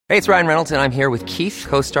Hey, it's Ryan Reynolds, and I'm here with Keith,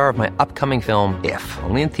 co-star of my upcoming film, If,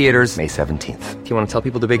 only in theaters May 17th. Do you want to tell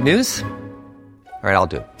people the big news? All right, I'll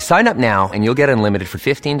do it. Sign up now and you'll get unlimited for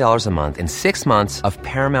 $15 a month and 6 months of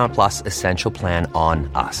Paramount Plus Essential Plan on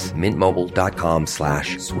us.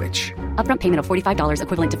 MintMobile.com/switch. Upfront payment of $45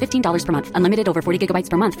 equivalent to $15 per month. Unlimited over 40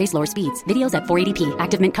 gigabytes per month. Face lower speeds. Videos at 480p.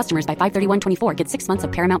 Active Mint customers by 531.24 get 6 months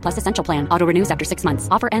of Paramount Plus Essential Plan. Auto renews after 6 months.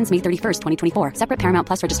 Offer ends May 31st, 2024. Separate Paramount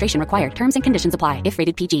Plus registration required. Terms and conditions apply if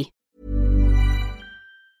rated PG.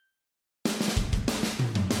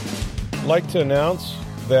 I'd like to announce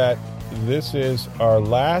that this is our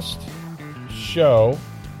last show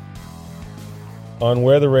on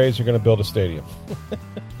where the Rays are going to build a stadium.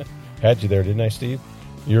 Had you there, didn't I, Steve?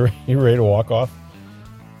 You ready to walk off?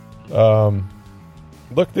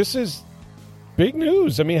 Look, this is big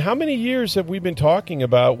news. I mean, how many years have we been talking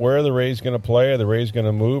about where the Rays going to play? Are the Rays going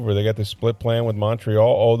to move? Or they got the split plan with Montreal?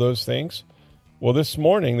 All those things. Well, this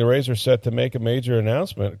morning, the Rays are set to make a major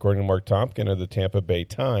announcement, according to Mark Tompkin of the Tampa Bay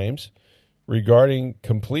Times, regarding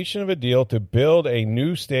completion of a deal to build a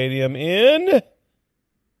new stadium in,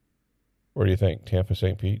 where do you think? Tampa,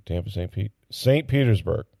 St. Pete? St.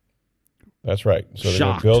 Petersburg. That's right. So they're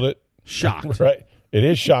going to build it. Shocked. Right. It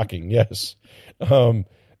is shocking, yes. In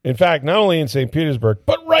fact, not only in St. Petersburg,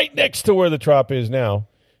 but right next to where the Trop is now,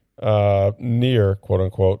 near,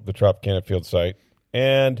 quote-unquote, the Tropicana Field site.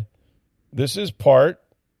 And this is part,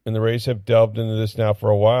 and the Rays have delved into this now for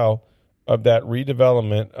a while, of that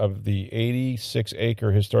redevelopment of the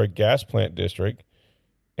 86-acre historic gas plant district,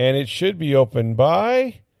 and it should be open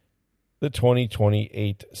by the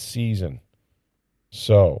 2028 season.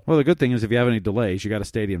 So, well, the good thing is if you have any delays, you got a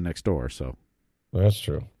stadium next door. So that's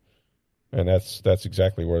true, and that's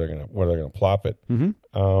exactly where they're gonna plop it.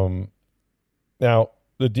 Mm-hmm. Now,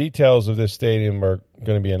 the details of this stadium are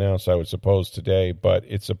going to be announced, I would suppose, today, but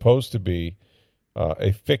it's supposed to be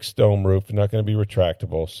a fixed dome roof, not going to be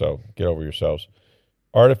retractable, so get over yourselves.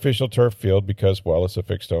 Artificial turf field because, well, it's a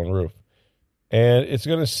fixed dome roof. And it's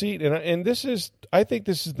going to seat, and this is, I think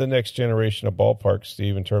this is the next generation of ballpark,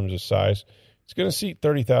 Steve, in terms of size. It's going to seat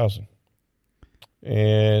 30,000.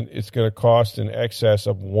 And it's going to cost in excess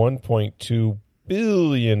of $1.2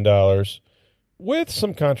 billion with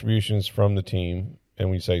some contributions from the team.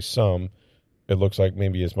 And we say some, it looks like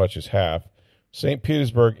maybe as much as half. St.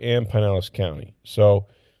 Petersburg and Pinellas County. So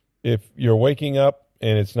if you're waking up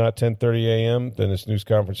and it's not 10:30 a.m., then this news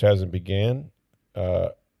conference hasn't began.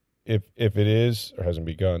 If it is, or hasn't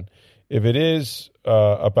begun, if it is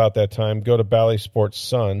about that time, go to Bally Sports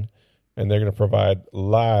Sun, and they're going to provide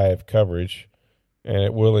live coverage, and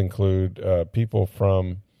it will include people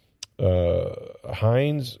from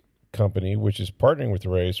Heinz Company, which is partnering with the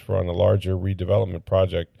Rays on a larger redevelopment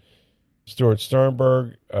project. Stuart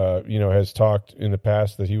Sternberg, has talked in the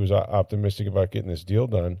past that he was optimistic about getting this deal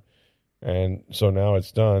done, and so now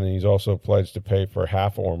it's done. And he's also pledged to pay for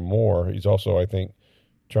half or more. He's also, I think,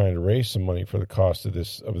 trying to raise some money for the cost of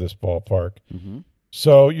this ballpark. Mm-hmm.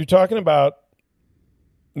 So you're talking about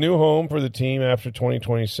new home for the team after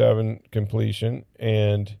 2027 completion,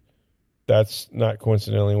 and that's not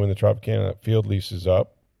coincidentally when the Tropicana Field lease is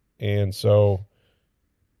up, and so.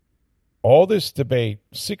 All this debate,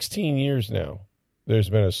 16 years now,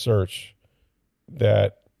 there's been a search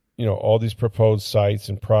that, all these proposed sites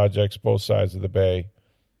and projects, both sides of the bay,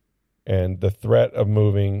 and the threat of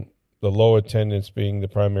moving, the low attendance being the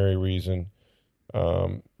primary reason,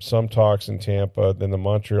 some talks in Tampa, then the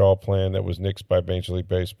Montreal plan that was nixed by Major League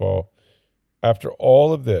Baseball. After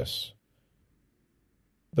all of this,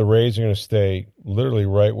 the Rays are going to stay literally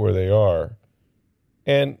right where they are.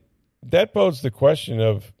 And that bodes the question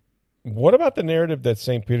of, what about the narrative that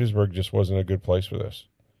St. Petersburg just wasn't a good place for this?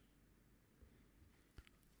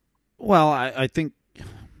 Well, I think,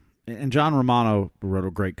 and John Romano wrote a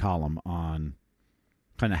great column on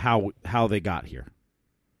kind of how they got here.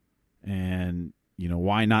 And,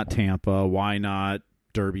 why not Tampa? Why not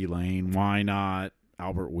Derby Lane? Why not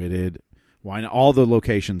Albert Whitted? Why not all the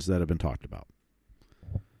locations that have been talked about?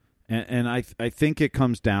 And I think it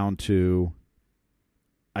comes down to,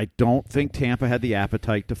 I don't think Tampa had the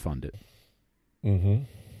appetite to fund it. Mm-hmm.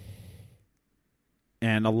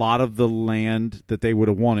 And a lot of the land that they would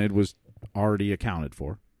have wanted was already accounted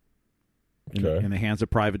for in the hands of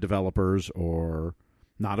private developers or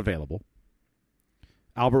not available.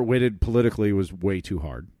 Albert Whitted politically was way too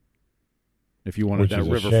hard. If you wanted that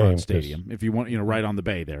riverfront stadium, if you want, right on the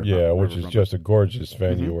bay there. Yeah, which is just a gorgeous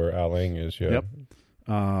venue where Al Eng is. Yeah.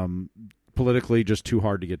 Yep. Politically, just too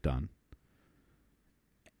hard to get done.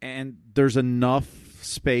 And there's enough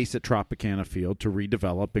space at Tropicana Field to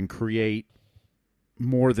redevelop and create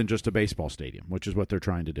more than just a baseball stadium, which is what they're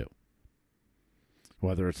trying to do.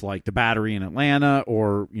 Whether it's like the Battery in Atlanta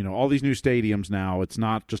or, all these new stadiums now, it's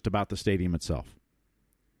not just about the stadium itself.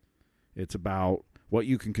 It's about what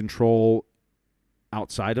you can control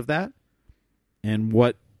outside of that and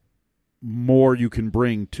what more you can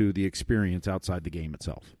bring to the experience outside the game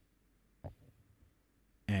itself.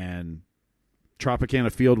 And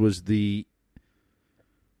Tropicana Field was I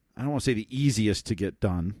don't want to say the easiest to get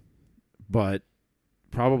done, but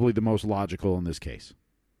probably the most logical in this case.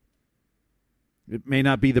 It may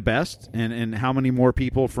not be the best, and how many more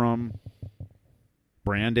people from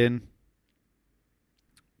Brandon,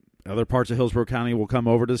 other parts of Hillsborough County will come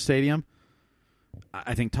over to the stadium,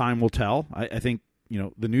 I think time will tell. I think,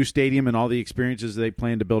 the new stadium and all the experiences they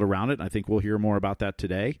plan to build around it, I think we'll hear more about that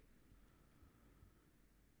today.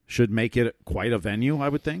 Should make it quite a venue, I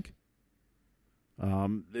would think.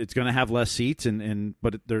 It's going to have less seats,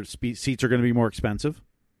 but their seats are going to be more expensive.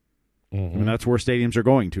 Mm-hmm. And that's where stadiums are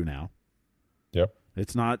going to now. Yep.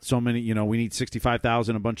 It's not so many, we need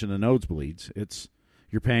 65,000, a bunch of the nosebleeds. It's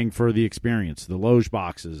you're paying for the experience, the loge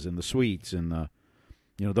boxes and the suites and the,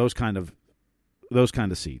 those kind of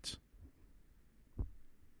seats.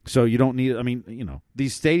 So you don't need,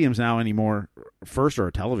 these stadiums now anymore, first are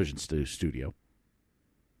a television studio.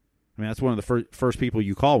 That's one of the first people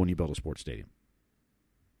you call when you build a sports stadium.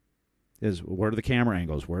 Is where are the camera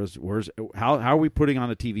angles? How are we putting on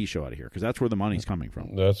a TV show out of here? Because that's where the money's coming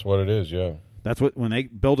from. That's what it is, yeah. That's what, when they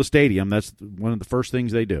build a stadium, that's one of the first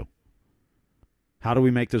things they do. How do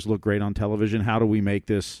we make this look great on television? How do we make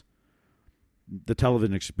the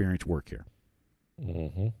television experience work here?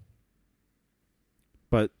 Mm-hmm.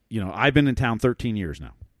 But, I've been in town 13 years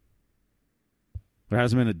now. There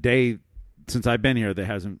hasn't been a day since I've been here that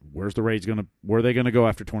hasn't, where are they going to go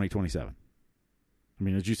after 2027?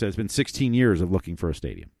 As you said, it's been 16 years of looking for a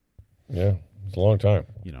stadium. Yeah, it's a long time.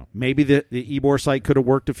 Maybe the Ybor site could have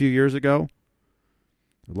worked a few years ago.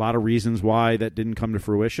 A lot of reasons why that didn't come to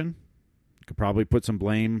fruition. Could probably put some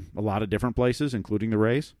blame a lot of different places, including the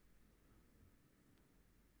Rays.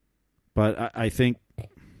 But I think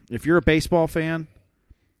if you're a baseball fan,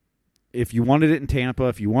 if you wanted it in Tampa,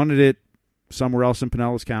 if you wanted it somewhere else in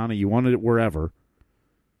Pinellas County, you wanted it wherever,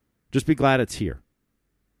 just be glad it's here.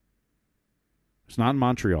 It's not in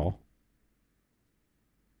Montreal.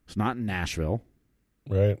 It's not in Nashville.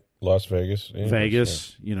 Right. Las Vegas. Yeah,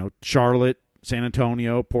 Vegas, Charlotte, San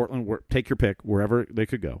Antonio, Portland, take your pick, wherever they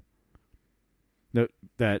could go.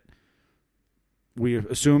 That we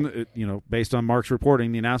assume that, based on Mark's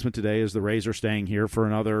reporting, the announcement today is the Rays are staying here for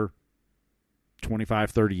another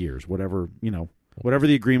 25, 30 years, whatever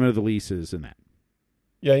the agreement of the lease is in that.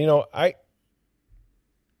 Yeah,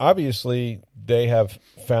 obviously they have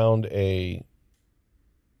found an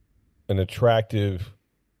attractive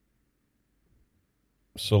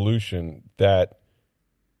solution that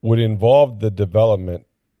would involve the development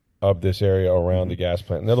of this area around the gas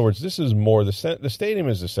plant. In other words, this is more the stadium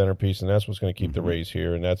is the centerpiece, and that's what's going to keep the Rays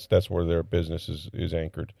here, and that's where their business is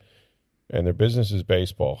anchored, and their business is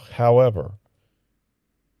baseball. However,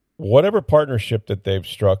 whatever partnership that they've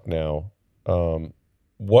struck now,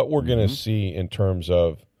 what we're going to see in terms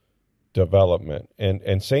of development,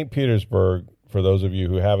 and St. Petersburg, for those of you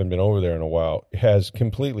who haven't been over there in a while, has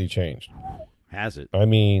completely changed. Has it?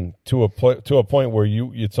 To a point where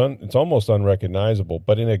it's almost unrecognizable,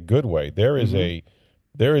 but in a good way. There is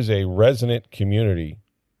a resonant community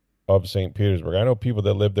of St. Petersburg. I know people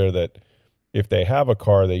that live there that if they have a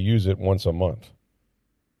car, they use it once a month.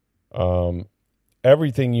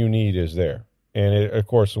 Everything you need is there, and of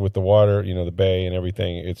course with the water, the bay and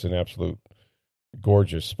everything, it's an absolute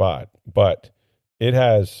gorgeous spot. But it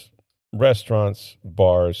has restaurants,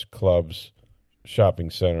 bars, clubs,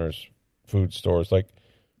 shopping centers, food stores, like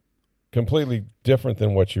completely different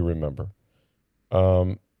than what you remember.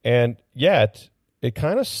 And yet it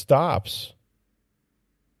kind of stops,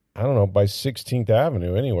 I don't know, by 16th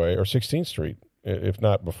Avenue anyway, or 16th Street, if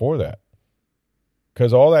not before that.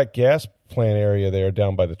 Because all that gas plant area there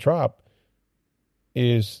down by the Trop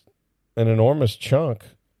is an enormous chunk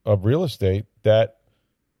of real estate that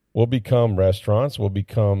will become restaurants, will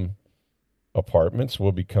become apartments,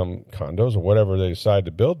 will become condos, or whatever they decide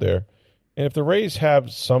to build there. And if the Rays have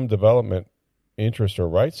some development interest or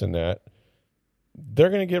rights in that, they're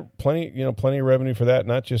going to get plenty of revenue for that,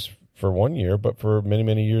 not just for 1 year, but for many,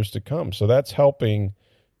 many years to come. So that's helping,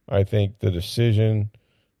 I think, the decision,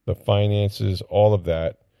 the finances, all of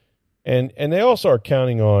that. And they also are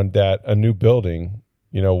counting on that a new building,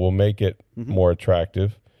 will make it more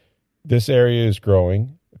attractive. This area is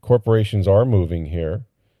growing. Corporations are moving here.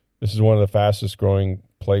 This is one of the fastest growing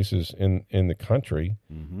places in the country.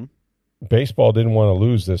 Mm-hmm. Baseball didn't want to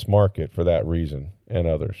lose this market for that reason and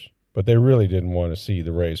others. but they really didn't want to see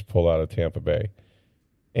the Rays pull out of Tampa Bay.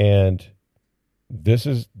 And this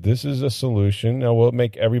is a solution. Now, will it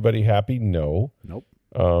make everybody happy? No. Nope.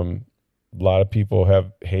 A lot of people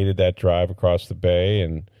have hated that drive across the bay,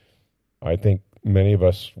 and I think many of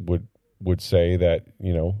us would say that,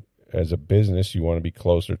 as a business, you want to be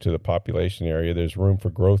closer to the population area. There's room for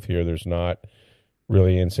growth here. There's not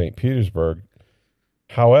really in St. Petersburg.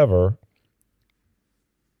 However,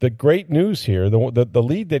 the great news here, the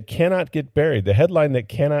lead that cannot get buried, the headline that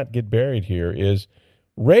cannot get buried here is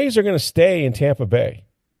Rays are going to stay in Tampa Bay.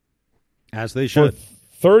 As they should.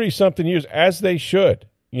 For 30-something years, as they should,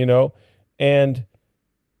 And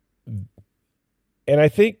I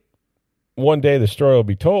think one day the story will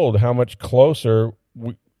be told how much closer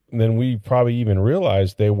than we probably even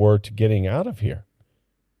realized they were to getting out of here.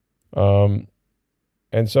 And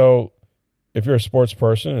so if you're a sports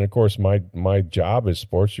person, and of course my job is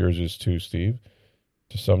sports, yours is too, Steve,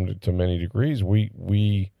 to many degrees,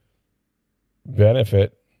 we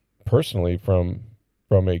benefit personally from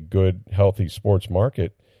a good, healthy sports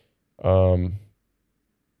market.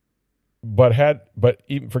 But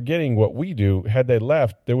even forgetting what we do, had they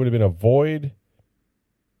left, there would have been a void,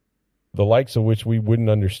 the likes of which we wouldn't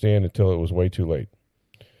understand until it was way too late.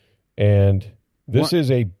 And this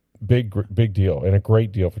is a big deal and a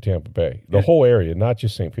great deal for Tampa Bay, the whole area, not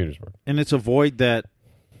just St. Petersburg. And it's a void that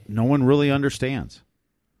no one really understands.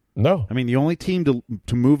 No. I mean, the only team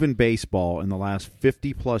to move in baseball in the last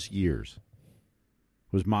 50-plus years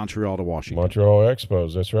was Montreal to Washington. Montreal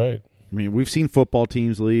Expos, that's right. I mean, we've seen football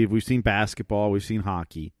teams leave. We've seen basketball. We've seen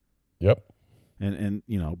hockey. Yep. And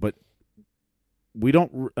but we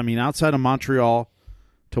don't – I mean, outside of Montreal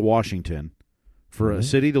to Washington, for a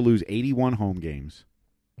city to lose 81 home games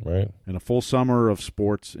right, and a full summer of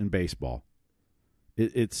sports and baseball,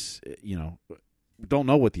 it's don't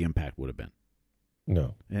know what the impact would have been.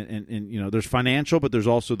 No. And there's financial, but there's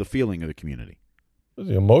also the feeling of the community.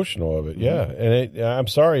 The emotional of it, yeah. And I'm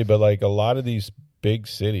sorry, but like a lot of these big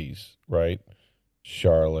cities, right?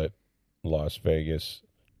 Charlotte, Las Vegas,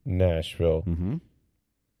 Nashville. Mm-hmm.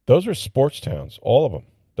 Those are sports towns, all of them.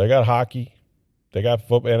 They got hockey, they got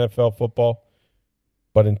NFL football.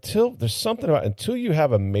 But until you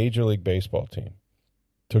have a Major League Baseball team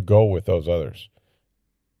to go with those others,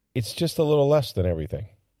 it's just a little less than everything.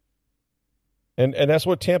 And that's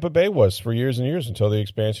what Tampa Bay was for years and years until the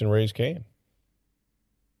expansion Rays came.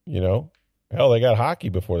 Hell, they got hockey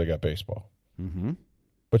before they got baseball. Mm-hmm.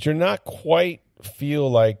 But you're not quite feel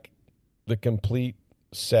like the complete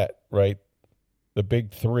set, right? The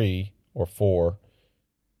big 3 or 4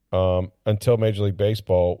 until Major League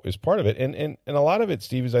Baseball is part of it. And a lot of it,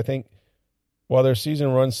 Steve, is I think while their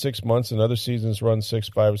season runs 6 months and other seasons run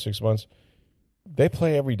 5 or 6 months, they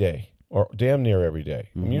play every day or damn near every day.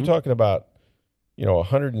 Mm-hmm. I mean, you're talking about,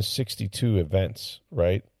 162 events,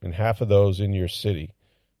 right? And half of those in your city.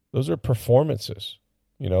 Those are performances.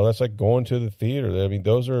 That's like going to the theater. I mean,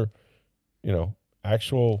 those are,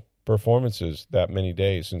 actual performances that many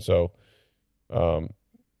days. And so,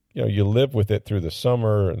 you live with it through the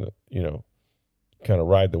summer and, kind of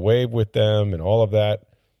ride the wave with them and all of that.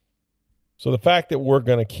 So the fact that we're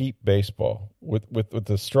going to keep baseball with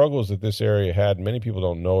the struggles that this area had, many people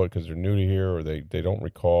don't know it because they're new to here or they don't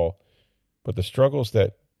recall, but the struggles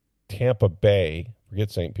that Tampa Bay, forget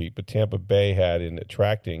St. Pete, but Tampa Bay had in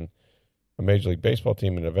attracting a Major League Baseball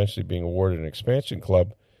team and eventually being awarded an expansion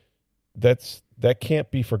club, that can't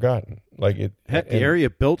be forgotten. Heck, the area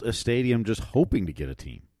built a stadium just hoping to get a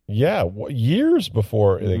team. Yeah, years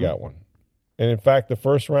before they got one. And in fact, the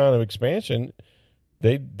first round of expansion,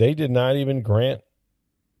 they did not even grant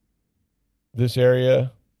this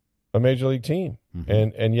area a Major League team.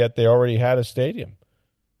 Mm-hmm. And yet they already had a stadium.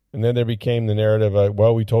 And then there became the narrative,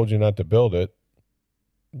 well, we told you not to build it.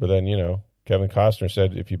 But then, Kevin Costner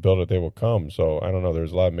said, if you build it, they will come. So I don't know.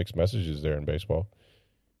 There's a lot of mixed messages there in baseball.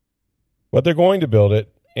 But they're going to build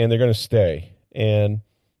it, and they're going to stay. And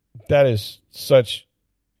that is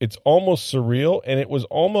it's almost surreal, and it was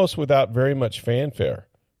almost without very much fanfare.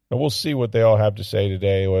 And we'll see what they all have to say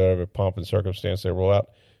today, whatever pomp and circumstance they roll out.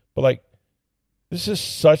 But, this is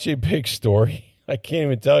such a big story. I can't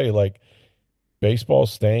even tell you, baseball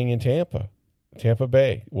staying in Tampa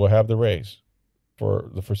Bay will have the Rays for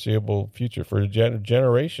the foreseeable future, for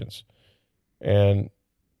generations. And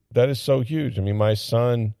that is so huge. I mean, my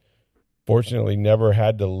son fortunately never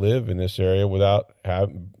had to live in this area without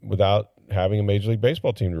having a Major League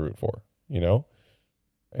Baseball team to root for,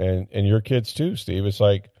 and your kids too, Steve. It's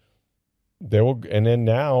like and then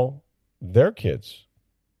now their kids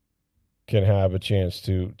can have a chance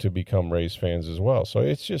to become Rays fans as well. So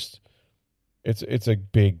it's just, it's a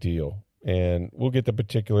big deal. and we'll get the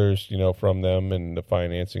particulars, from them and the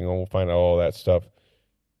financing, and we'll find out all that stuff.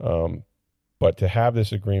 But to have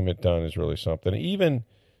this agreement done is really something.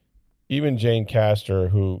 Even Jane Castor,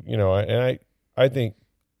 who, and I think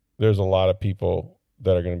there's a lot of people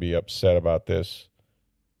that are going to be upset about this,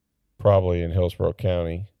 probably in Hillsborough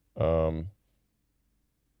County.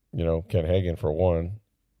 Ken Hagan for one,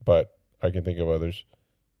 but I can think of others.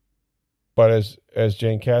 But as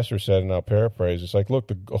Jane Castor said, and I'll paraphrase, it's like, look,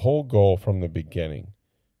 the whole goal from the beginning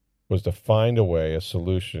was to find a way, a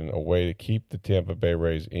solution, a way to keep the Tampa Bay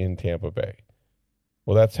Rays in Tampa Bay.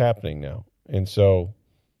 Well, that's happening now. And so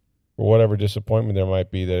for whatever disappointment there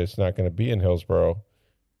might be that it's not going to be in Hillsborough,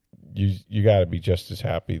 you got to be just as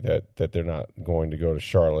happy that they're not going to go to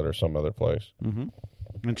Charlotte or some other place. Mm-hmm.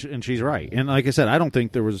 And she's right. And like I said, I don't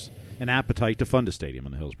think there was an appetite to fund a stadium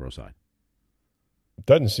on the Hillsborough side. It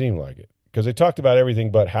doesn't seem like it, because they talked about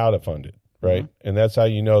everything but how to fund it, right? Mm-hmm. And that's how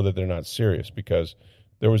you know that they're not serious, because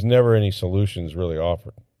there was never any solutions really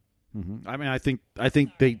offered. Mm-hmm. I mean, I think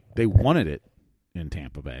they wanted it in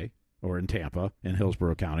Tampa Bay or in Tampa, in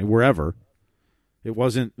Hillsborough County, wherever. It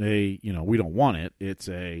wasn't we don't want it. It's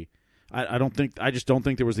I just don't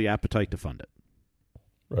think there was the appetite to fund it.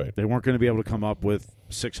 Right. They weren't going to be able to come up with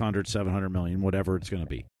 $600, $700 million, whatever it's going to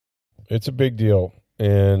be. It's a big deal,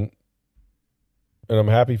 and I'm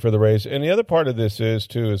happy for the Rays. And the other part of this is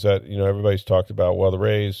that, everybody's talked about, well, the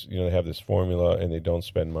Rays, they have this formula and they don't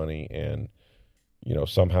spend money, and,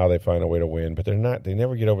 somehow they find a way to win, but they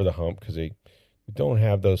never get over the hump because they don't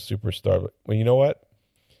have those superstars. Well, you know what?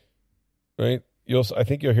 Right? I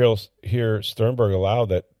think you'll hear Sternberg allow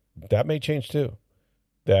that may change too.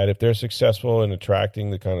 That if they're successful in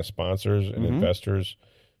attracting the kind of sponsors and mm-hmm. investors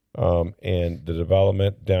and the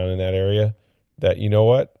development down in that area, that, you know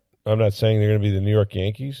what? I'm not saying they're going to be the New York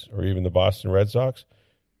Yankees or even the Boston Red Sox,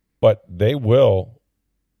 but they will,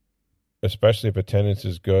 especially if attendance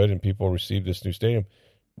is good and people receive this new stadium,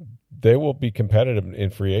 they will be competitive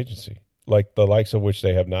in free agency, like the likes of which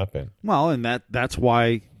they have not been. Well, and that's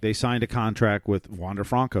why they signed a contract with Wander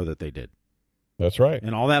Franco that they did. That's right.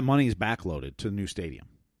 And all that money is backloaded to the new stadium.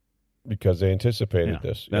 Because they anticipated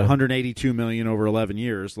this. That $182 million over 11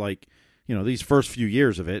 years, these first few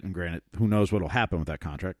years of it, and granted, who knows what will happen with that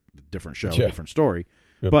contract, different show, different story.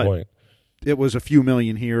 Good point. It was a few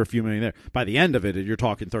million here, a few million there. By the end of it, you're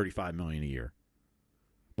talking $35 million a year.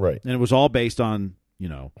 Right. And it was all based on,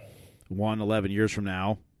 11 years from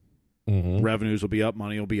now, mm-hmm. revenues will be up,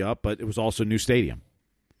 money will be up, but it was also a new stadium.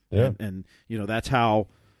 Yeah. And that's how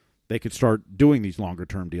they could start doing these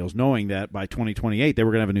longer-term deals, knowing that by 2028 they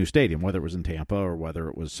were going to have a new stadium, whether it was in Tampa or whether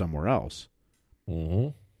it was somewhere else. Mm-hmm.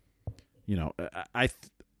 I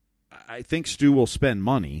think Stu will spend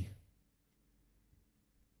money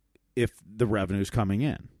if the revenue's coming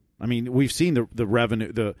in. I mean, we've seen the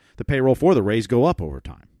revenue, the payroll for the Rays go up over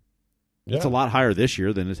time. Yeah. It's a lot higher this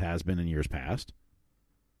year than it has been in years past.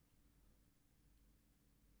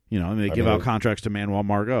 They give out contracts to Manuel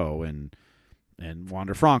Margot and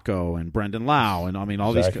Wander Franco and Brendan Lau and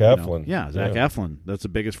all Zach these. Eflin. Zach Eflin. That's the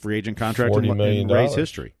biggest free agent contract in Rays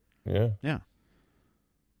history. Yeah. Yeah.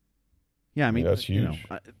 Yeah, that's huge.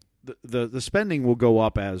 The spending will go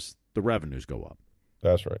up as the revenues go up.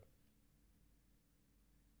 That's right.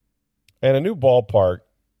 And a new ballpark,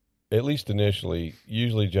 at least initially,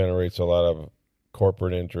 usually generates a lot of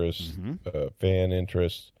corporate interest, mm-hmm. Fan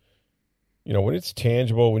interest. When it's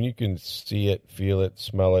tangible, when you can see it, feel it,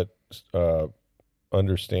 smell it,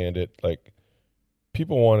 understand it, like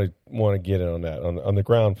people want to get in on that on the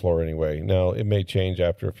ground floor anyway. Now it may change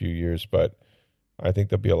after a few years, but I think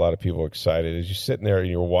there'll be a lot of people excited as you're sitting there and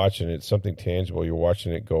you're watching it. Something tangible. You're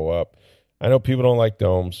watching it go up. I know people don't like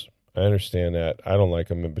domes. I understand that. I don't like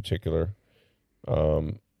them in particular.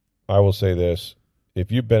 I will say this: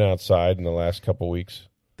 if you've been outside in the last couple of weeks,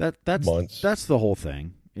 months, that's the whole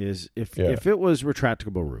thing. Is if it was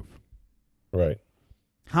retractable roof, right?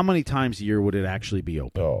 How many times a year would it actually be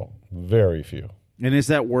open? Oh, very few. And is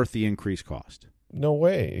that worth the increased cost? No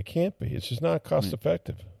way. It can't be. It's just not cost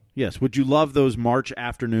effective. Yes. Would you love those March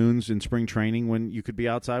afternoons in spring training when you could be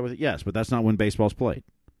outside with it? Yes, but that's not when baseball's played.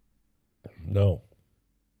 No.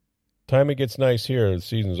 Time it gets nice here, the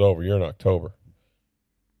season's over. You're in October.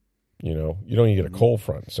 You don't even get a cold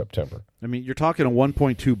front in September. I mean, you're talking a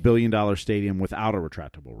 $1.2 billion stadium without a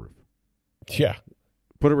retractable roof. Yeah.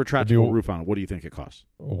 Put a retractable roof on it. What do you think it costs?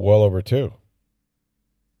 Well over $2 million.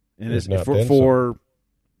 And is for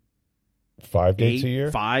 5 days a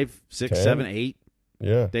year? 5, 6, 10? 7, 8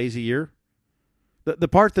 days a year? The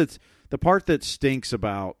part that stinks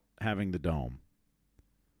about having the dome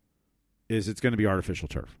is it's going to be artificial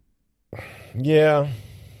turf. Yeah,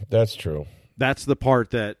 that's true. That's the part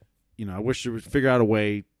that, I wish they would figure out a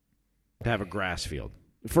way to have a grass field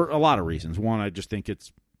for a lot of reasons. One, I just think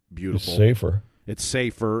it's beautiful. It's safer. It's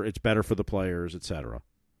safer. It's better for the players, etc.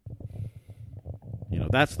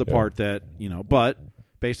 That's the part that, but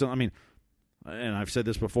based on, and I've said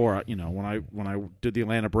this before, when I did the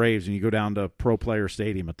Atlanta Braves and you go down to Pro Player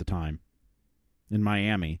Stadium at the time in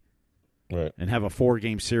Miami, right, and have a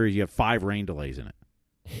 4-game series, you have 5 rain delays in it.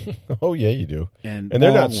 Oh yeah, you do. And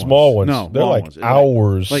they're not small ones. No, they're like ones.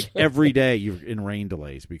 hours. Like every day you're in rain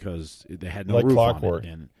delays because they had no like roof clockwork. on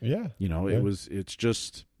it. And yeah, it's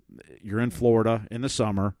just, you're in Florida in the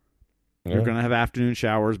summer. Yeah. You're going to have afternoon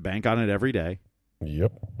showers. Bank on it every day.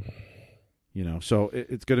 Yep. So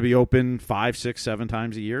it's going to be open 5, 6, 7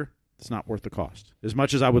 times a year. It's not worth the cost. As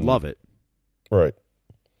much as I would love it. Right.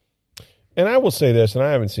 And I will say this, and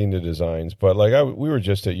I haven't seen the designs, but we were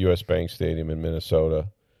just at U.S. Bank Stadium in Minnesota,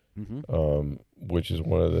 which is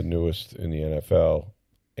one of the newest in the NFL.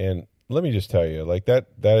 And let me just tell you, that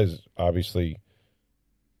is obviously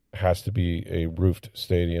has to be a roofed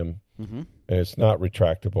stadium, and it's not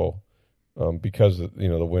retractable because the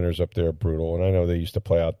winters up there are brutal. And I know they used to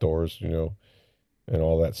play outdoors, and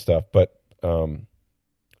all that stuff, but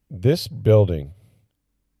this building,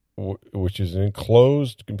 which is an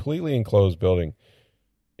completely enclosed building,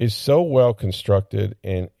 is so well constructed,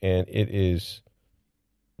 and it is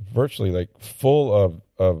virtually full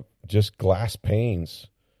of just glass panes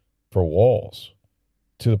for walls,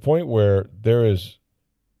 to the point where there is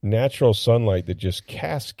natural sunlight that just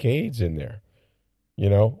cascades in there.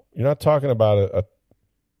 You're not talking about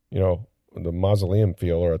the mausoleum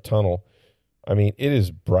feel or a tunnel. It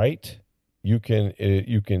is bright. You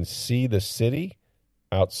can see the city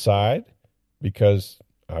outside because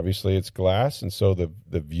obviously it's glass, and so the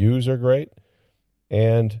views are great.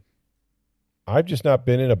 And I've just not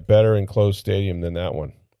been in a better enclosed stadium than that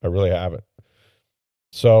one. I really haven't.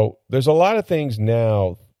 So there's a lot of things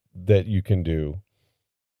now that you can do,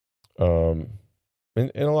 and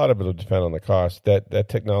a lot of it will depend on the cost. That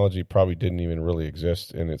technology probably didn't even really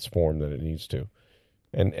exist in its form that it needs to,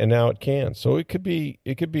 and now it can. So it could be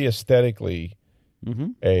aesthetically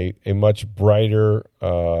a much brighter,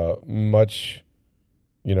 much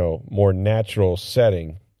more natural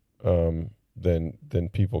setting than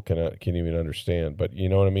people can even understand. But you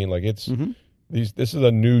know what I mean? It's this is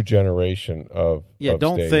a new generation of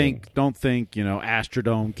don't stadium. think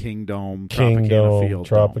Astrodome, Kingdome, Kingdome, Tropicana Field.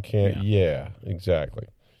 Tropicana. Yeah, exactly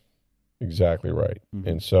right.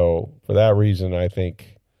 And so for that reason, I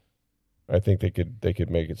think they could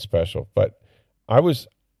make it special. But I was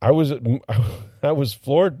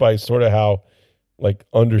floored by sort of how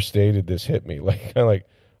understated this hit me.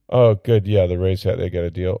 Oh, good, yeah, the Rays they got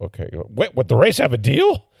a deal. Okay, wait, what? The Rays have a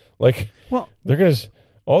deal? Well, they're gonna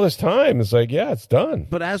all this time. It's yeah, it's done.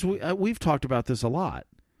 But as we've talked about this a lot,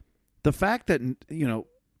 the fact that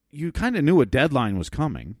you kind of knew a deadline was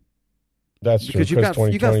coming. That's true. Because you got 4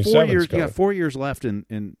 years. Coming. You got 4 years left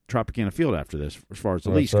in Tropicana Field after this, as far as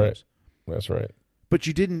the lease goes. That's right. But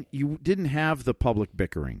you didn't have the public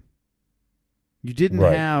bickering. You didn't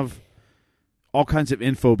have all kinds of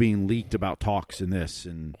info being leaked about talks and this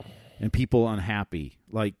and people unhappy.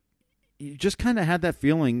 You just kind of had that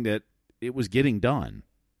feeling that it was getting done.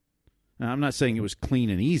 Now, I'm not saying it was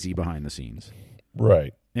clean and easy behind the scenes.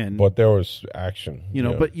 Right. But there was action.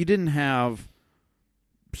 But you didn't have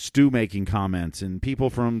Stu making comments and people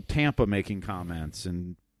from Tampa making comments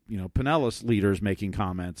and Pinellas leaders making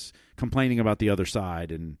comments, complaining about the other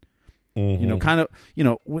side, and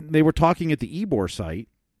when they were talking at the Ybor site,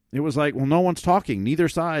 it was well, no one's talking. Neither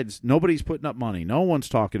sides, nobody's putting up money. No one's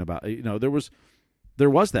talking about. There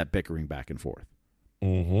was that bickering back and forth.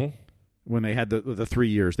 When they had the 3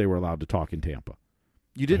 years they were allowed to talk in Tampa,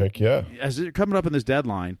 you didn't. Heck yeah. As they're coming up in this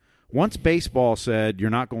deadline, once baseball said you're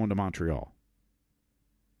not going to Montreal,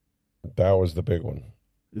 that was the big one.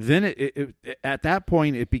 Then at that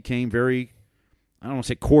point it became very, I don't want to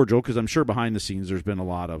say cordial, because I'm sure behind the scenes there's been a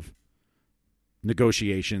lot of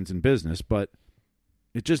negotiations and business, but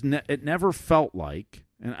it just it never felt like,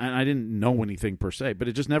 and I didn't know anything per se, but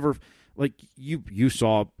it just never, you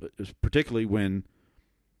saw, particularly when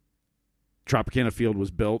Tropicana Field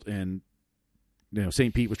was built and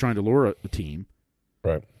St. Pete was trying to lure a team,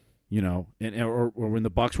 right? Or when the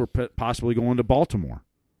Bucks were possibly going to Baltimore.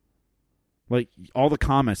 All the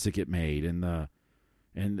comments that get made and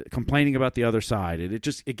complaining about the other side,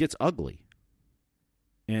 it gets ugly.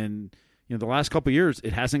 And the last couple of years,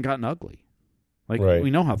 it hasn't gotten ugly.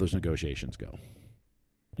 We know how those negotiations go.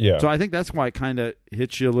 Yeah. So I think that's why it kind of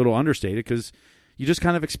hits you a little understated, because you just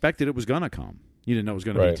kind of expected it was going to come. You didn't know it was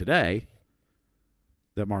going to be today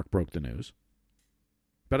that Mark broke the news.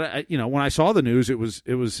 But when I saw the news, it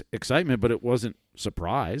was excitement, but it wasn't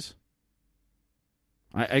surprise.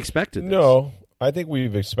 I expected this. No, I think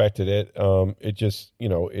we've expected it. It just,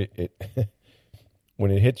 it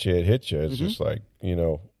when it hits you, it's just like,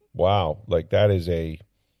 wow, like that is a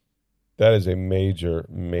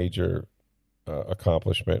major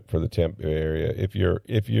accomplishment for the Tampa area. If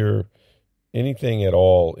you're anything at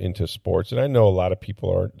all into sports, and I know a lot of people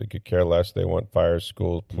aren't, they could care less. They want fire,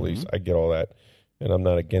 schools, police. I get all that, and I'm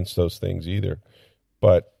not against those things either.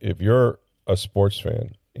 But if you're a sports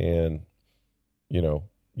fan and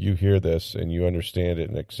you hear this and you understand it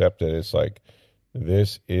and accept it, it's like,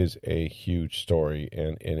 this is a huge story,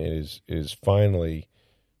 and it is finally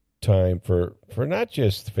time for not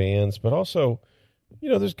just fans, but also,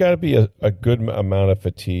 there's got to be a good amount of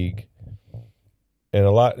fatigue, and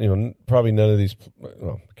a lot, probably none of these,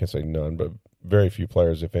 well, I can't say none, but very few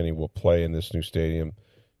players, if any, will play in this new stadium.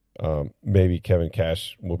 Maybe Kevin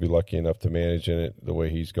Cash will be lucky enough to manage in it the way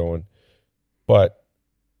he's going, but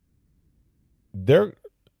they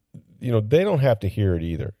don't have to hear it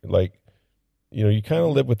either. Like, you kind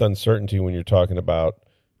of live with uncertainty when you're talking about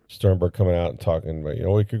Sternberg coming out and talking about,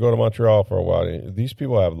 we could go to Montreal for a while. These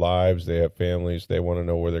people have lives, they have families, they want to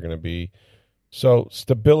know where they're going to be. So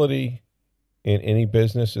stability in any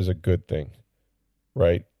business is a good thing,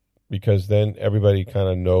 right? Because then everybody kind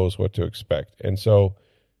of knows what to expect. And so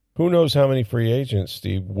who knows how many free agents,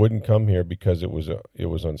 Steve, wouldn't come here because it was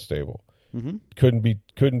unstable. Mm-hmm. Couldn't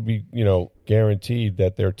be guaranteed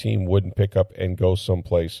that their team wouldn't pick up and go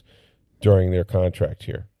someplace during their contract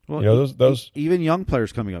here. Well, those even young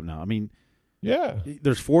players coming up now. I mean, yeah,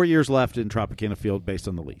 there's 4 years left in Tropicana Field based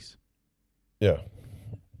on the lease. Yeah,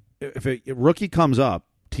 if a rookie comes up,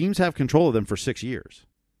 teams have control of them for 6 years.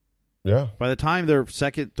 Yeah. By the time their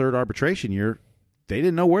second, third arbitration year, they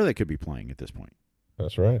didn't know where they could be playing at this point.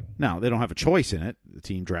 That's right. Now, they don't have a choice in it. The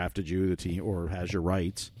team drafted you, the team or has your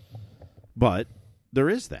rights, but there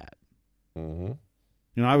is that. Mm-hmm.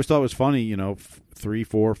 I always thought it was funny, 3,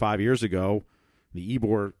 4, 5 years ago, the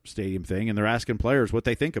Ybor Stadium thing, and they're asking players what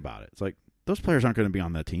they think about it. It's like, those players aren't going to be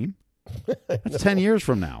on that team. That's 10 years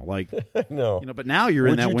from now. Like, no. But now you're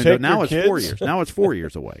in that window. Now it's 4 years. Now it's 4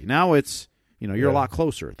 years away. Now it's, you're a lot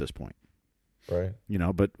closer at this point. Right.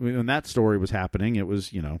 But when that story was happening, it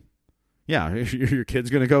was, your kid's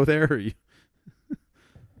going to go there? Or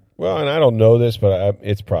Well, and I don't know this, but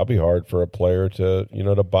it's probably hard for a player to,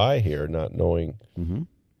 to buy here, not knowing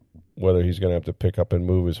whether he's going to have to pick up and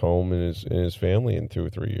move his home and his family in 2 or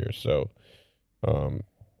 3 years. So,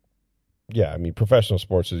 yeah, I mean, professional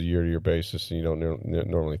sports is a year-to-year basis, and you don't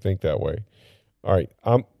normally think that way. All right,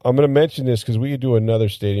 I'm going to mention this because we could do another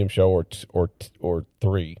stadium show or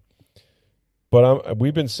three. But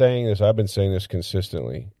we've been saying this. I've been saying this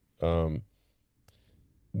consistently.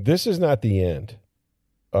 This is not the end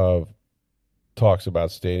of talks about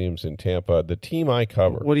stadiums in Tampa. The team I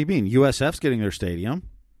cover. What do you mean? USF's getting their stadium.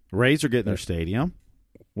 Rays are getting their stadium.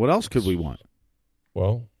 What else could we want?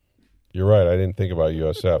 Well, you're right. I didn't think about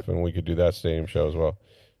USF, and we could do that stadium show as well.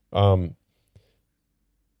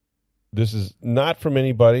 This is not from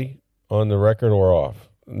anybody on the record or off.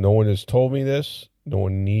 No one has told me this. No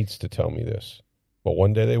one needs to tell me this. But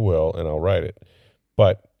one day they will, and I'll write it.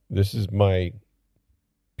 But this is my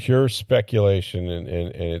pure speculation, and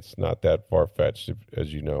it's not that far-fetched,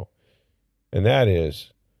 as you know. And that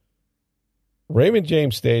is, Raymond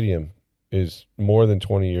James Stadium is more than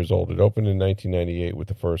 20 years old. It opened in 1998 with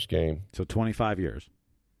the first game. So 25 years.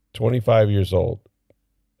 25 years old.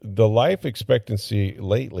 The life expectancy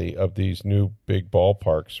lately of these new big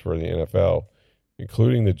ballparks for the NFL,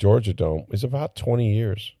 including the Georgia Dome, is about 20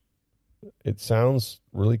 years. It sounds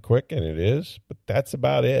really quick, and it is, but that's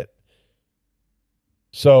about it.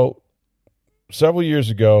 So several years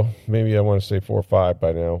ago, maybe I want to say 4 or 5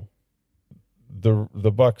 by now,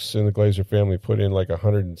 the Bucks and the Glazer family put in like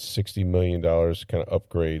 $160 million to kind of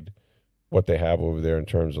upgrade what they have over there in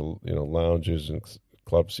terms of lounges and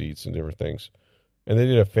club seats and different things. And they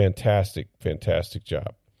did a fantastic, fantastic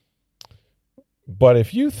job. But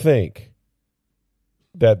if you think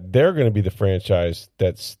that they're going to be the franchise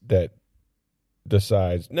that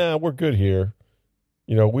decides, nah, we're good here.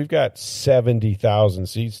 We've got 70,000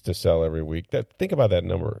 seats to sell every week. Think about that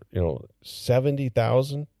number.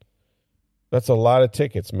 70,000. That's a lot of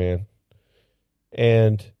tickets, man.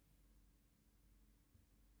 And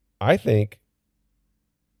I think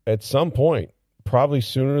at some point, probably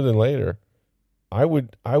sooner than later, I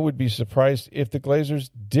would be surprised if the Glazers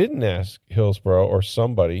didn't ask Hillsborough or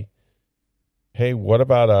somebody, hey, what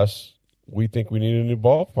about us? We think we need a new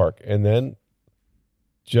ballpark. And then,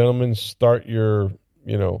 gentlemen, start your,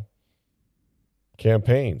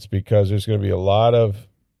 campaigns, because there's going to be a lot of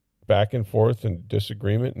back and forth and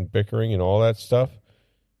disagreement and bickering and all that stuff.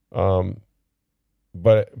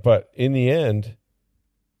 But in the end,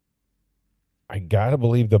 I gotta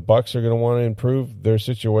believe the Bucs are going to want to improve their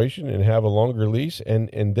situation and have a longer lease.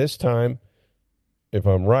 And this time, if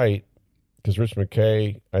I'm right, because Rich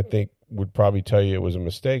McKay, I think, would probably tell you it was a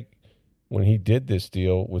mistake when he did this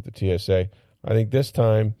deal with the TSA. I think this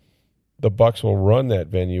time the Bucs will run that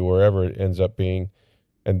venue wherever it ends up being,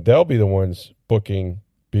 and they'll be the ones booking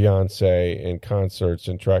Beyonce and concerts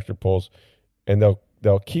and tractor pulls, and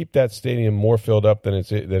they'll keep that stadium more filled up than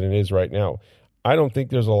it is right now. I don't think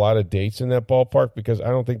there's a lot of dates in that ballpark because I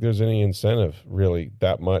don't think there's any incentive, really,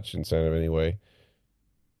 that much incentive anyway,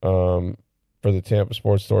 for the Tampa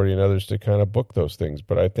Sports Authority and others to kind of book those things.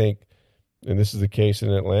 But I think, and this is the case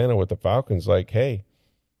in Atlanta with the Falcons, like, hey,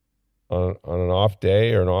 on an off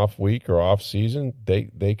day or an off week or off season,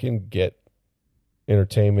 they can get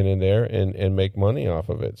entertainment in there and make money off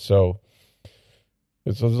of it. So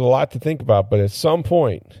there's a lot to think about. But at some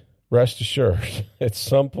point, rest assured, at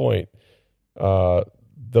some point, the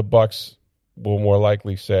Bucs will more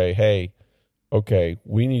likely say, hey, okay,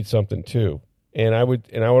 we need something too. And I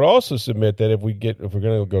would also submit that if we're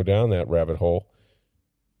going to go down that rabbit hole,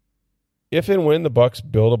 if and when the Bucs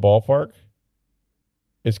build a ballpark,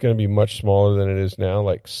 it's going to be much smaller than it is now,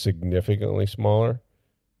 like significantly smaller.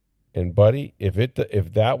 And buddy, if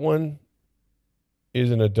that one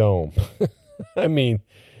isn't a dome, I mean,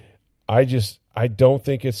 I don't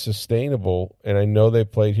think it's sustainable. And I know they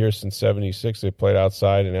played here since '76. They played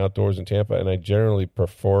outside and outdoors in Tampa, and I generally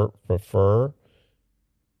prefer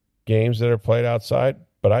games that are played outside.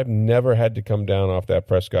 But I've never had to come down off that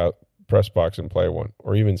press box and play one,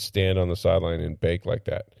 or even stand on the sideline and bake like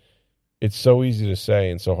that. It's so easy to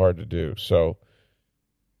say and so hard to do. So,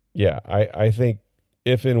 yeah, I think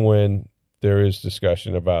if and when there is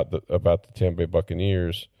discussion about the Tampa Bay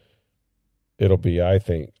Buccaneers, it'll be, I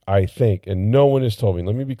think, and no one has told me.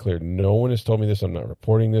 Let me be clear: no one has told me this. I'm not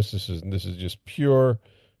reporting this. This is just pure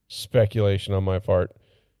speculation on my part.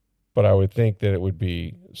 But I would think that it would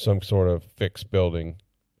be some sort of fixed building,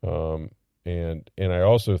 and I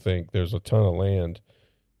also think there's a ton of land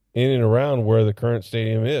in and around where the current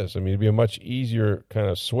stadium is. I mean, it'd be a much easier kind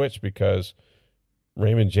of switch because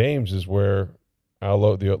Raymond James is where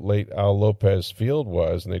the late Al Lopez Field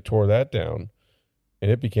was, and they tore that down,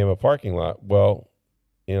 and it became a parking lot. Well,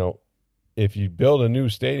 if you build a new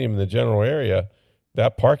stadium in the general area,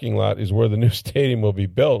 that parking lot is where the new stadium will be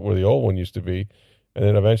built, where the old one used to be, and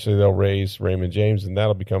then eventually they'll raise Raymond James, and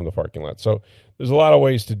that'll become the parking lot. So there's a lot of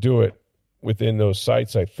ways to do it within those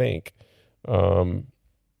sites, I think.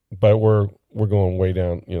 But we're going way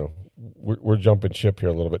down, we're jumping ship here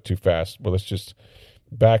a little bit too fast. But let's just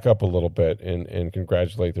back up a little bit and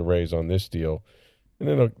congratulate the Rays on this deal. And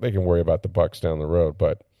then they can worry about the Bucs down the road.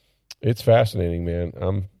 But it's fascinating, man.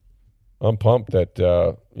 I'm pumped that,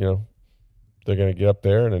 they're going to get up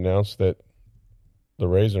there and announce that the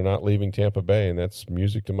Rays are not leaving Tampa Bay, and that's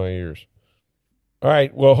music to my ears. All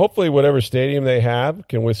right, well, hopefully whatever stadium they have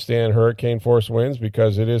can withstand hurricane force winds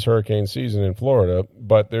because it is hurricane season in Florida,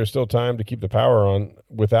 but there's still time to keep the power on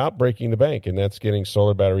without breaking the bank, and that's getting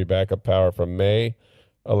solar battery backup power from May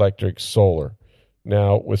Electric Solar.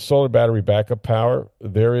 Now, with solar battery backup power,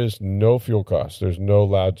 there is no fuel cost. There's no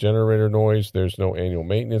loud generator noise. There's no annual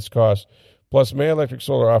maintenance cost. Plus, May Electric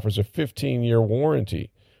Solar offers a 15-year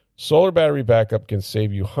warranty. Solar battery backup can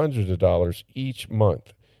save you hundreds of dollars each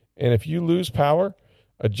month. And if you lose power,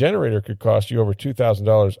 a generator could cost you over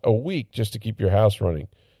 $2,000 a week just to keep your house running.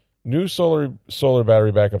 New solar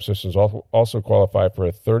battery backup systems also qualify for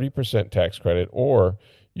a 30% tax credit, or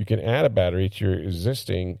you can add a battery to your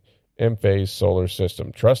existing M-Phase solar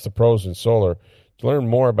system. Trust the pros in solar. To learn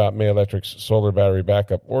more about May Electric's solar battery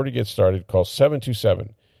backup or to get started, call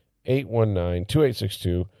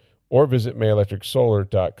 727-819-2862 or visit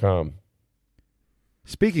mayelectricsolar.com.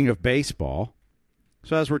 Speaking of baseball,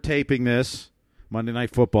 so as we're taping this, Monday Night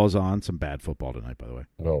Football's on. Some bad football tonight, by the way.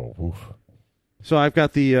 Oh, oof. So I've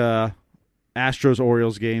got the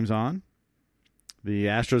Astros-Orioles games on. The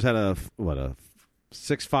Astros had a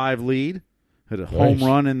 6-5 lead. Had a home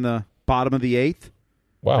run in the bottom of the eighth.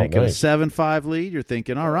 Wow, making nice. a 7-5 lead. You're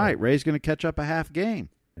thinking, all right, Ray's going to catch up a half game.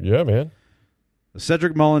 Yeah, man. The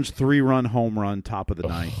Cedric Mullins 3-run home run, top of the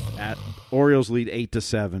ninth. Orioles lead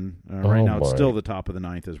 8-7. Right now, it's still the top of the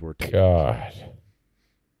ninth as we're taping. God,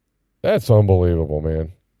 that's unbelievable,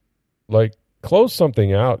 man. Like, close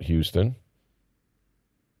something out, Houston.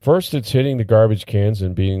 First, it's hitting the garbage cans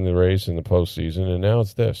and beating the Rays in the postseason, and now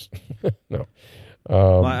it's this. No.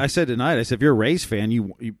 Well, I said tonight, if you're a Rays fan,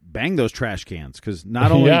 you bang those trash cans because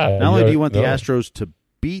not only do you want the Astros to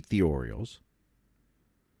beat the Orioles,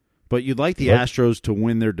 But you'd like the Astros to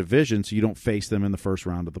win their division so you don't face them in the first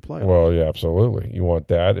round of the playoffs. Well, yeah, absolutely. You want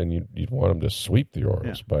that, and you'd want them to sweep the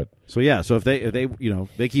Orioles. Yeah. But so if they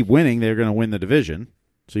keep winning, they're going to win the division.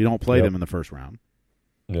 So you don't play them in the first round.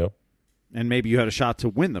 Yep. And maybe you had a shot to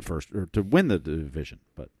win the division,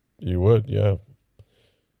 but you would, yeah.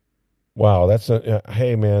 Wow, that's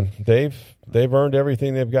hey man, they've earned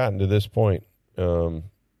everything they've gotten to this point.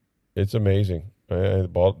 It's amazing. The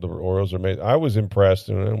Orioles are amazing. I was impressed,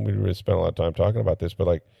 and we really spent a lot of time talking about this, but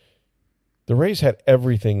like the Rays had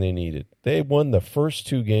everything they needed. They won the first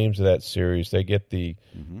 2 games of that series. They get the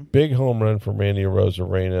big home run from Randy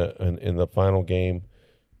Arozarena in the final game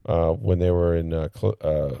when they were in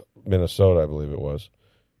Minnesota, I believe it was,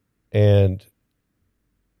 and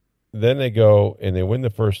then they go and they win the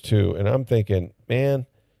first 2, and I'm thinking, man,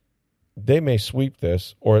 they may sweep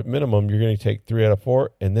this, or at minimum, you're going to take 3 out of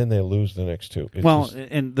 4, and then they lose the next 2.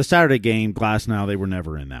 And the Saturday game, Glasnow, they were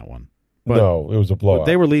never in that one. But, no, it was a blowout. But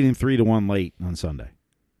they were leading 3-1 late on Sunday.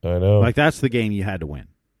 I know. Like, that's the game you had to win.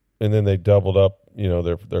 And then they doubled up,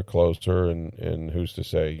 they're closer, and who's to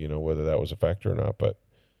say, whether that was a factor or not. But,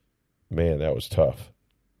 man, that was tough.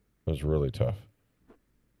 It was really tough.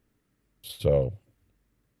 So,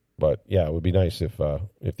 but, yeah, it would be nice if the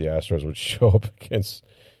Astros would show up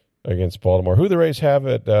against Baltimore. Who the Rays have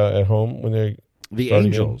at home when they the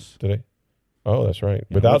Angels today? Oh, that's right.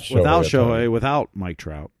 Without Shohei, without Mike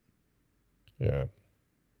Trout. Yeah,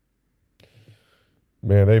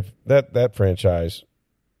 man, that franchise.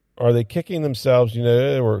 Are they kicking themselves?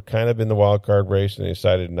 They were kind of in the wild card race, and they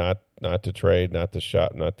decided not to trade, not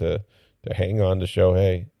to hang on to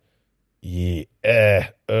Shohei. Yeah,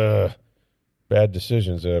 bad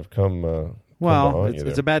decisions that have come. Well,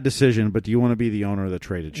 it's a bad decision, but do you want to be the owner of the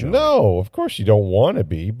traded Shohei? No, of course you don't want to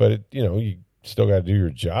be, but you still got to do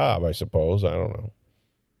your job, I suppose. I don't know.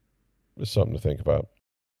 It's something to think about.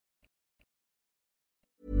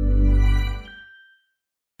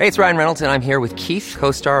 Hey, it's Ryan Reynolds, and I'm here with Keith,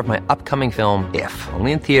 co-star of my upcoming film, If,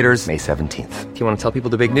 only in theaters May 17th. Do you want to tell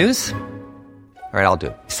people the big news? All right, I'll do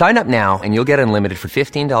it. Sign up now and you'll get unlimited for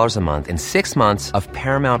 $15 a month and 6 months of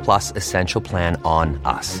Paramount Plus Essential Plan on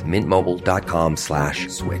us.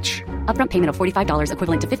 MintMobile.com/switch. Upfront payment of $45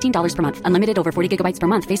 equivalent to $15 per month. Unlimited over 40 gigabytes per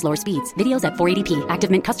month. Face lower speeds. Videos at 480p.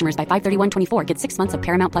 Active Mint customers by 531.24 get 6 months of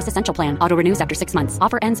Paramount Plus Essential Plan. Auto renews after 6 months.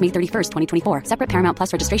 Offer ends May 31st, 2024. Separate Paramount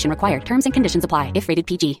Plus registration required. Terms and conditions apply if rated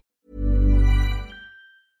PG.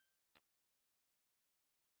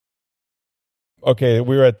 Okay,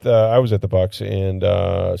 I was at the Bucs, and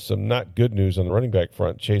some not good news on the running back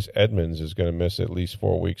front. Chase Edmonds is going to miss at least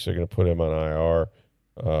 4 weeks. They're going to put him on IR,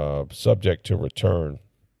 subject to return,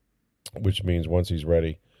 which means once he's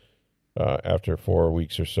ready, after 4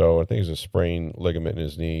 weeks or so, I think it's a sprained ligament in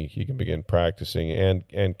his knee, he can begin practicing and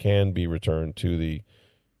can be returned to the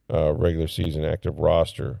regular season active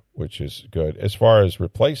roster, which is good. As far as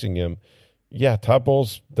replacing him, yeah, Todd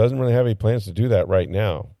Bowles doesn't really have any plans to do that right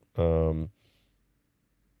now.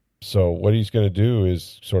 So what he's going to do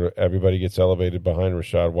is sort of everybody gets elevated behind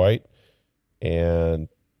Rachaad White, and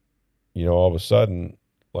all of a sudden,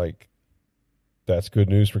 like, that's good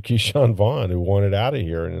news for Keyshawn Vaughn, who wanted out of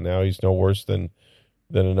here, and now he's no worse than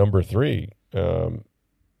a number 3. And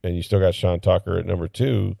you still got Sean Tucker at number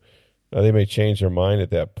 2. Now, they may change their mind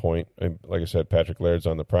at that point. And like I said, Patrick Laird's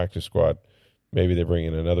on the practice squad. Maybe they bring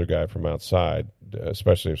in another guy from outside,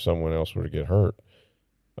 especially if someone else were to get hurt.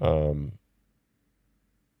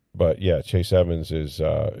 But yeah, Chase Edmonds is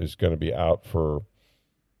going to be out for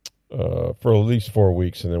at least 4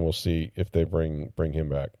 weeks, and then we'll see if they bring him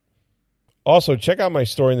back. Also, check out my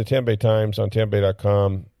story in the Tampa Bay Times on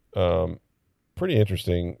TampaBay.com. Pretty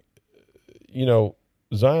interesting.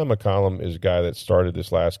 Zion McCollum is a guy that started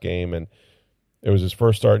this last game, and it was his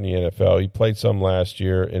first start in the NFL. He played some last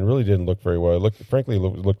year and really didn't look very well. He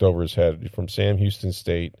looked over his head. From Sam Houston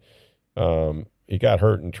State. He got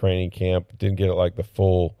hurt in training camp, didn't get like the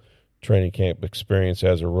full training camp experience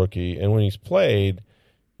as a rookie. And when he's played,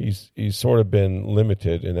 he's sort of been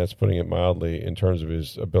limited, and that's putting it mildly, in terms of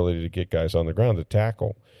his ability to get guys on the ground to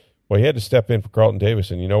tackle. Well, he had to step in for Carlton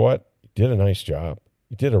Davis, and you know what? He did a nice job.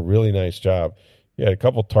 He did a really nice job. He had a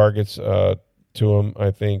couple targets to him,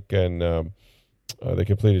 I think, and they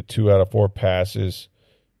completed 2 out of 4 passes.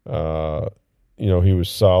 He was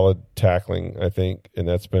solid tackling, I think, and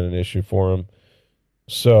that's been an issue for him.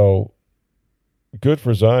 So, good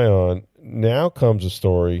for Zion. Now comes a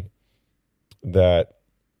story that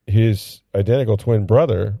his identical twin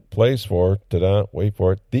brother plays for, wait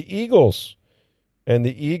for it, the Eagles. And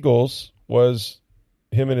the Eagles was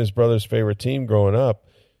him and his brother's favorite team growing up.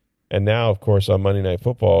 And now, of course, on Monday Night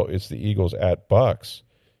Football, it's the Eagles at Bucs.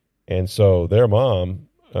 And so their mom,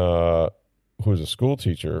 who's a school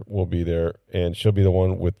teacher, will be there, and she'll be the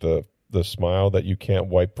one with the smile that you can't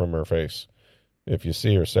wipe from her face. If you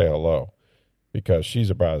see her, say hello, because she's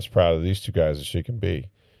about as proud of these two guys as she can be.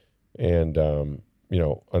 And,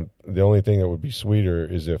 the only thing that would be sweeter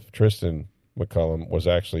is if Tristan McCullum was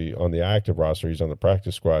actually on the active roster. He's on the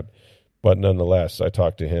practice squad. But nonetheless, I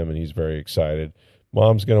talked to him, and he's very excited.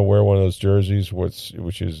 Mom's going to wear one of those jerseys,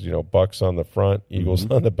 which is, Bucks on the front, Eagles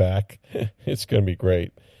on the back. It's going to be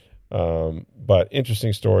great. But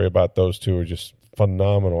interesting story about those two are just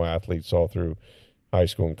phenomenal athletes all through high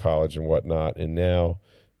school and college and whatnot. And now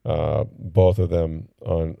both of them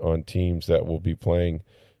on teams that will be playing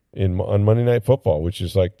on Monday Night Football, which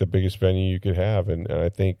is like the biggest venue you could have. And I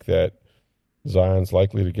think that Zion's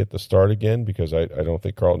likely to get the start again, because I don't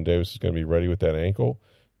think Carlton Davis is going to be ready with that ankle.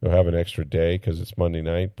 He'll have an extra day because it's Monday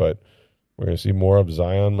night, but we're going to see more of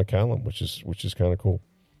Zion McCollum, which is kind of cool.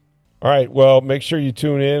 All right, well, make sure you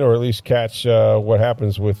tune in, or at least catch what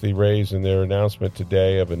happens with the Rays and their announcement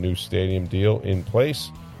today of a new stadium deal in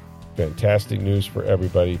place. Fantastic news for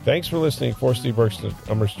everybody. Thanks for listening. For Steve Burks,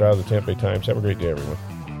 I'm Rich Stroud of the Tampa Bay Times. Have a great day, everyone.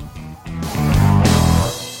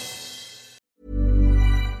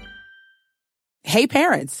 Hey,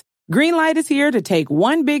 parents. Greenlight is here to take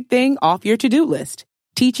one big thing off your to-do list: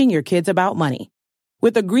 teaching your kids about money.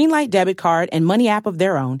 With a Greenlight debit card and money app of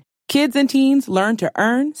their own, kids and teens learn to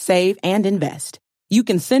earn, save, and invest. You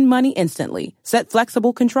can send money instantly, set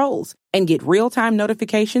flexible controls, and get real-time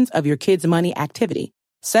notifications of your kids' money activity.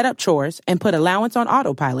 Set up chores and put allowance on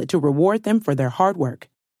autopilot to reward them for their hard work.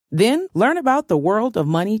 Then learn about the world of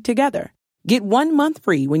money together. Get 1 month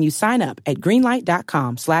free when you sign up at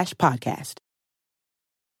greenlight.com/podcast.